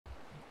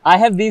I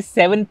have these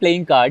 7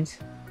 playing cards,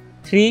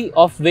 3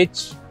 of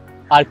which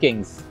are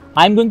kings.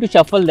 I'm going to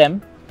shuffle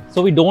them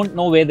so we don't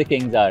know where the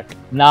kings are.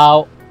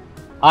 Now,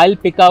 I'll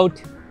pick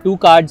out 2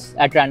 cards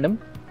at random,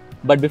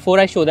 but before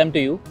I show them to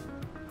you,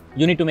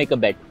 you need to make a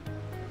bet.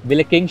 Will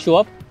a king show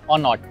up or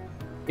not?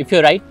 If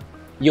you're right,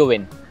 you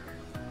win.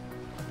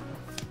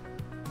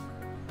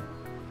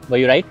 Were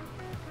you right?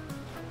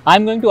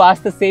 I'm going to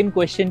ask the same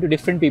question to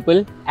different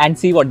people and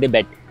see what they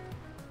bet.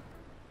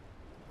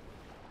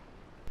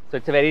 So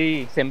it's a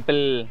very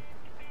simple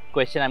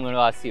question I'm going to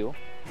ask you.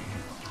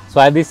 So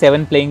I have these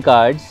 7 playing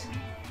cards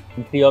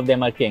and 3 of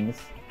them are kings.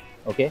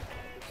 Okay,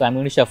 so I'm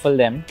going to shuffle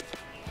them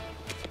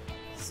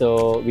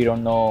so we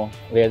don't know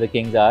where the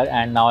kings are,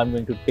 and now I'm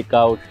going to pick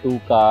out 2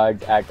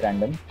 cards at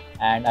random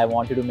and I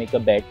want you to make a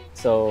bet.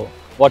 So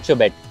what's your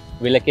bet?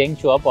 Will a king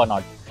show up or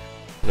not?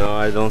 No,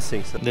 I don't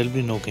think so. There'll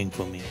be no king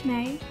for me.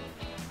 No.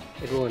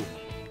 It won't.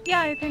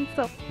 Yeah, I think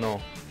so. No.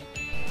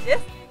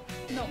 Yes?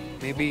 No.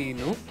 Maybe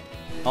no?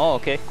 Oh,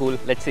 okay, cool.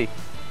 Let's see.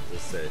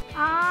 Just say.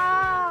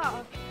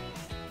 Ah.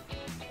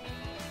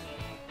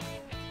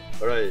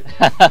 Alright.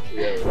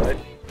 Yeah, right.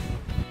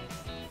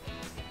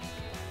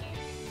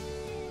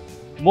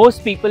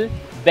 Most people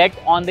bet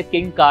on the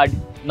king card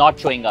not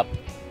showing up,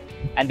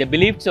 and they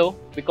believed so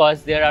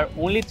because there are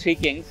only 3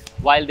 kings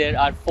while there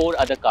are 4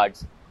 other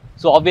cards.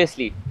 So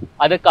obviously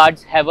other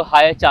cards have a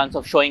higher chance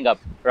of showing up,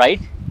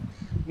 right?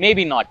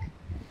 Maybe not.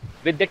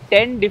 With the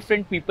 10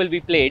 different people we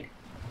played,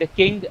 the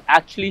king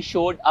actually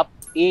showed up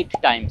 8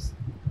 times.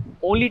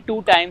 Only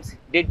 2 times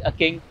did a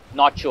king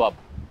not show up.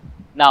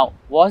 Now,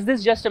 was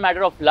this just a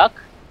matter of luck,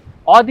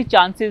 or the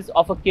chances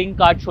of a king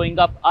card showing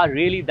up are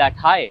really that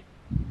high?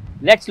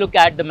 Let's look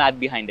at the math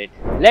behind it.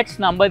 Let's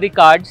number the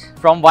cards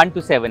from 1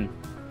 to 7,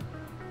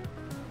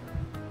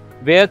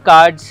 where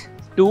cards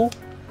 2,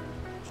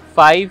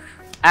 5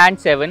 and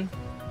 7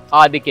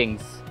 are the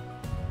kings.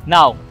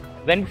 Now,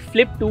 when we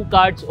flip 2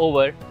 cards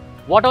over,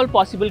 what all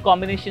possible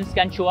combinations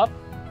can show up?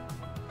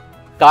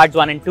 Cards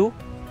 1 and 2,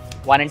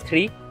 1 and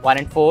 3, 1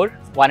 and 4,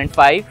 1 and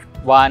 5,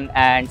 1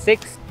 and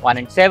 6, 1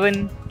 and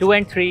 7, 2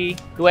 and 3,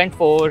 2 and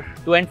 4,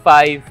 2 and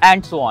 5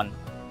 and so on.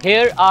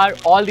 Here are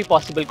all the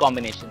possible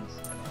combinations,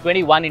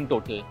 21 in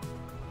total.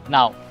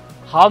 Now,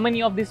 how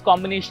many of these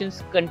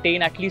combinations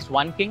contain at least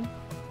 1 king?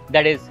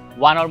 That is,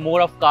 1 or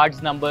more of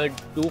cards numbered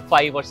 2,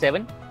 5 or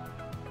 7.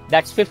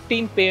 That's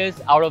 15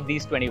 pairs out of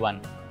these 21,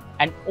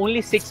 and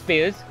only 6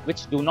 pairs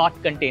which do not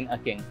contain a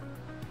king.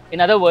 In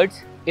other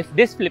words, if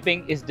this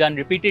flipping is done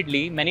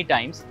repeatedly many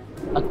times,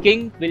 a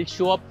king will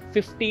show up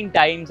 15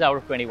 times out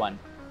of 21.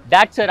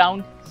 That's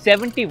around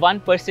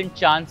 71%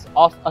 chance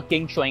of a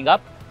king showing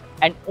up,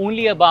 and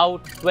only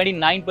about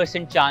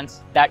 29%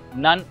 chance that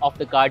none of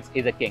the cards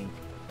is a king.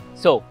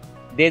 So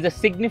there's a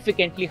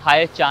significantly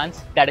higher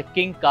chance that a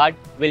king card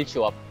will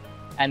show up,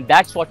 and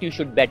that's what you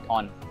should bet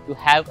on to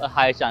have a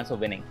higher chance of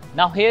winning.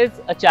 Now here's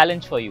a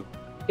challenge for you.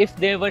 If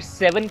there were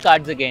 7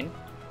 cards again,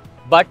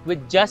 but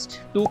with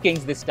just 2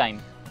 kings this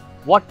time,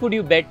 what would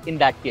you bet in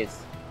that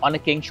case? On a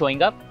king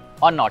showing up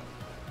or not?